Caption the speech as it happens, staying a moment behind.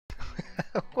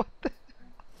What the?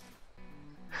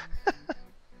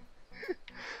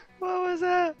 What was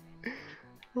that?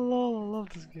 Lol, I love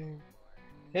this game.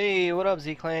 Hey, what up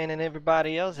Z-Clan and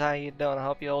everybody else? How you doing? I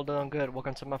hope you all doing good.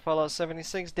 Welcome to my Fallout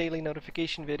 76 daily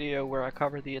notification video where I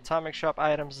cover the atomic shop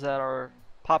items that are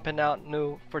popping out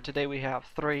new. For today we have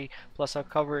 3, plus I'll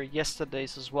cover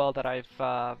yesterday's as well that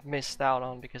I've missed out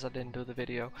on because I didn't do the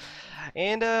video.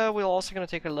 And we're also going to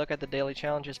take a look at the daily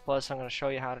challenges, plus I'm going to show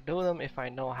you how to do them if I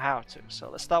know how to. So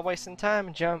let's stop wasting time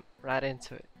and jump right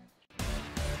into it.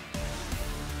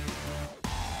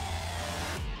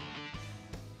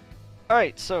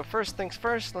 Alright, so first things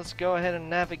first, let's go ahead and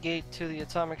navigate to the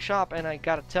atomic shop, and I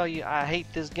gotta tell you, I hate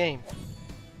this game.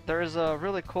 There's a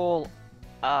really cool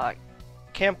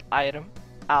camp item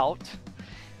out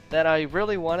that I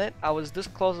really wanted. I was this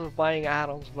close to buying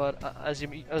atoms, but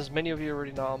as many of you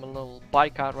already know, I'm a little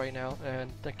boycott right now,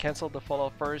 and I canceled the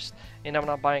Fallout first, and I'm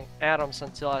not buying atoms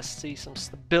until I see some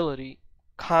stability,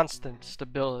 constant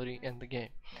stability in the game.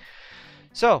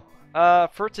 So,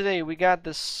 for today we got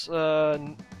this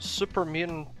super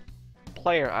mutant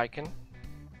player icon,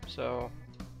 so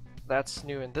that's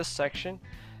new in this section.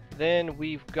 Then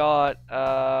we've got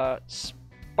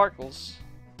sparkles,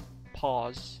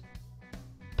 pose,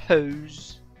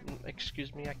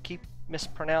 excuse me, I keep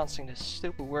mispronouncing this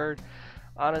stupid word.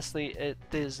 Honestly, it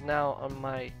is now on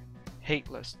my hate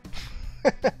list.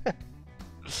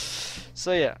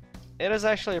 So yeah, it is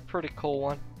actually a pretty cool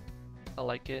one. I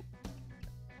like it.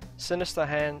 Sinister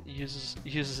Hand uses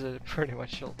it pretty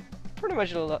much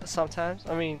a lot sometimes.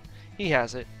 I mean, he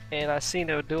has it, and I seen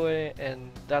him do it,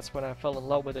 and that's when I fell in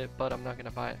love with it. But I'm not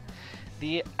gonna buy it.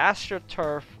 The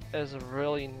AstroTurf is a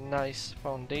really nice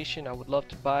foundation. I would love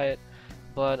to buy it,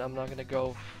 but I'm not gonna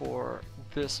go for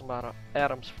this amount of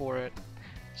atoms for it.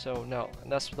 So no,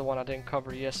 and that's the one I didn't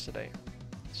cover yesterday.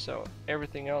 So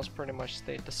everything else pretty much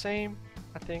stayed the same,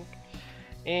 I think.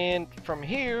 And from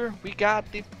here, we got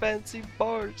the fancy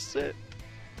bar set.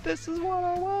 This is what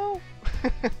I want.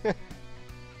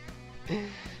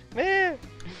 Man,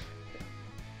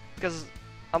 because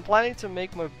I'm planning to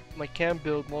make my camp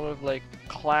build more of like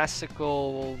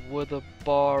classical with a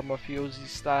bar, mafiosi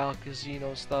style,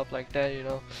 casino stuff like that, you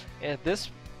know. And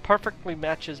this perfectly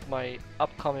matches my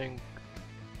upcoming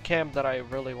camp that I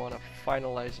really want to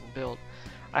finalize and build.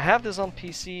 I have this on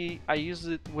PC. I use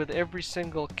it with every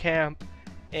single camp.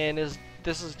 And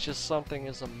this is just something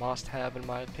is a must-have in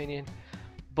my opinion.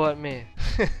 But man,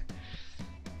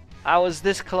 I was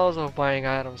this close of buying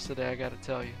items today, I gotta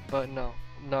tell you. But no,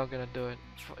 I'm not gonna do it.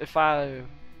 If I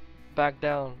back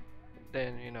down,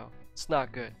 then you know, it's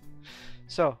not good.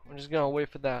 So I'm just gonna wait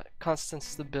for that constant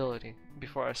stability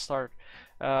before I start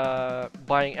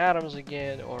buying items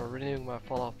again or renewing my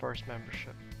Fallout First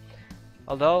membership.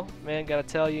 Although, man, gotta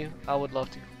tell you, I would love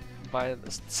to buy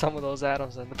some of those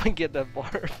atoms and get that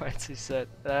bar fancy set.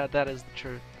 That is the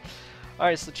truth.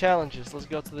 Alright, so challenges. Let's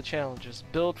go to the challenges.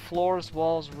 Build floors,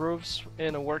 walls, roofs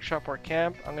in a workshop or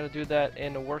camp. I'm gonna do that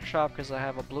in a workshop because I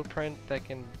have a blueprint that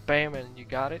can bam and you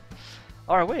got it.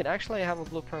 Alright, wait, actually I have a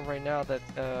blueprint right now that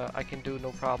I can do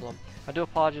no problem. I do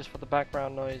apologize for the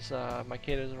background noise. My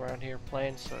kid is around here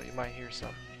playing, so you might hear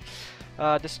some.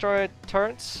 Destroy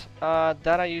turrets.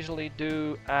 That I usually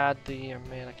do at the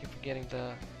man, I keep forgetting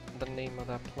the name of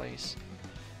that place.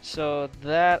 So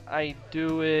that I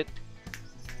do it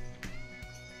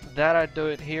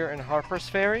here in Harper's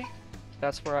Ferry.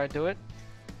 That's where I do it.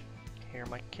 Here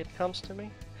my kid comes to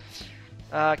me.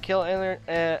 Kill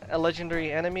a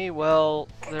legendary enemy. Well,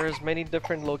 there's many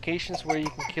different locations where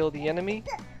you can kill the enemy.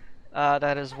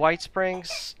 That is White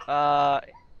Springs,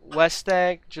 West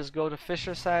Egg. Just go to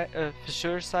Fisher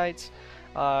sites.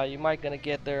 You might gonna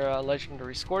get their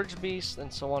legendary Scourge Beast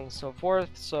and so on and so forth.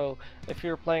 So if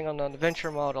you're playing on an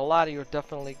adventure mode, a lot of you'll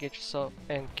definitely get yourself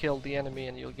and kill the enemy,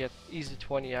 and you'll get easy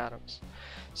 20 atoms.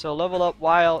 So level up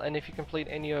while, and if you complete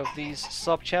any of these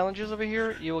sub challenges over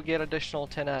here, you will get additional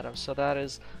 10 atoms. So that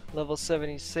is level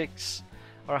 76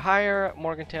 or higher,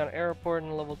 Morgantown Airport,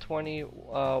 and level 20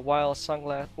 while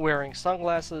wearing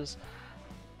sunglasses.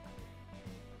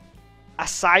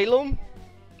 Asylum.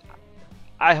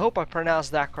 I hope I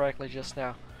pronounced that correctly just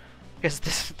now, because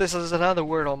this is another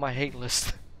word on my hate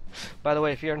list. By the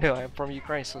way, if you're new, I'm from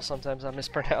Ukraine, so sometimes I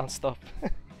mispronounce stuff.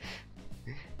 And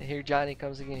here Johnny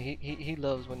comes again. He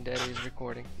loves when Daddy is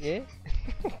recording. Yeah.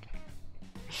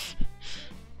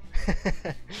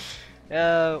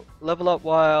 Level up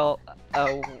while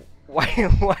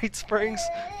White Springs,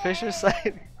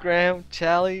 Fisherside, Graham,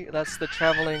 Chally. That's the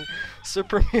traveling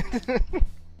super mutant.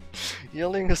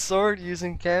 Yielding a sword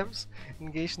using camps.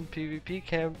 Engaged in PvP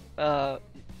camp.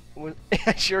 with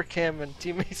your cam and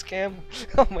teammates cam.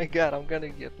 Oh my god, I'm gonna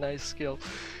get nice skill.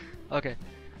 Okay,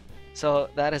 so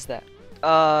that is that.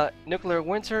 Nuclear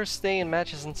Winter, stay in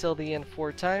matches until the end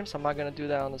 4 times. I'm not gonna do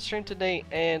that on the stream today.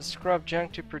 And scrub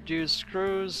junk to produce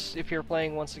screws. If you're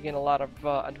playing once again a lot of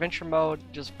adventure mode,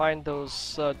 just find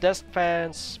those desk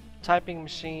fans, typing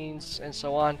machines, and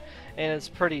so on, and it's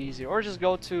pretty easy. Or just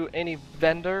go to any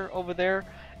vendor over there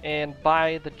and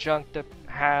buy the junk that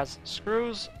has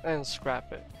screws and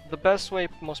scrap it. The best way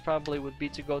most probably would be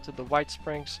to go to the White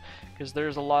Springs, because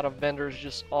there's a lot of vendors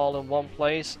just all in one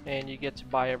place and you get to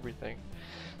buy everything.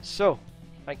 So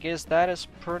I guess that is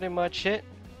pretty much it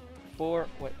for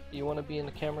what you want to be in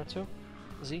the camera too,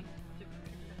 Z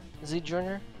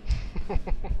Junior.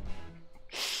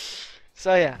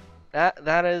 So yeah,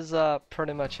 that is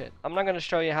pretty much it. I'm not gonna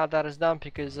show you how that is done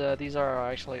because these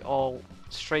are actually all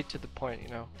straight to the point, you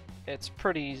know. It's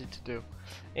pretty easy to do,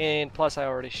 and plus I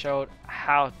already showed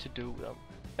how to do them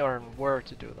or where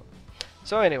to do them.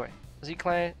 So anyway,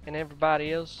 Z-Clan and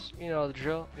everybody else, you know the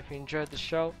drill. If you enjoyed the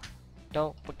show,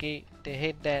 don't forget to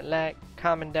hit that like,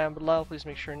 comment down below. Please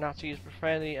make sure not to use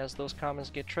profanity, as those comments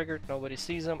get triggered. Nobody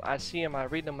sees them. I see them, I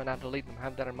read them, and I delete them.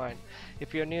 Have that in mind.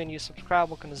 If you're new and you subscribe,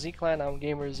 welcome to Z-Clan. I'm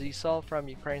Gamer Z Sol from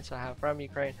Ukraine, so I have from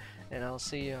Ukraine, and I'll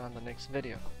see you on the next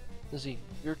video. Z,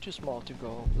 you're too small to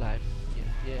go live.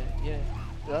 Yeah.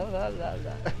 La la la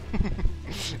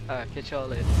la. Catch y'all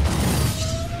later.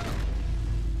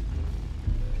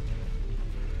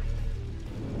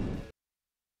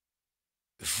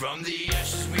 From the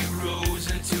ashes we rose,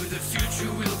 into the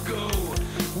future we'll go.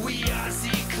 We are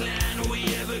Z-Clan, we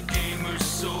have a gamer's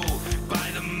soul. By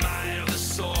the might of the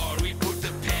sword, we put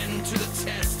the pen to the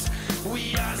test.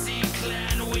 We are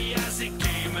Z-Clan, we are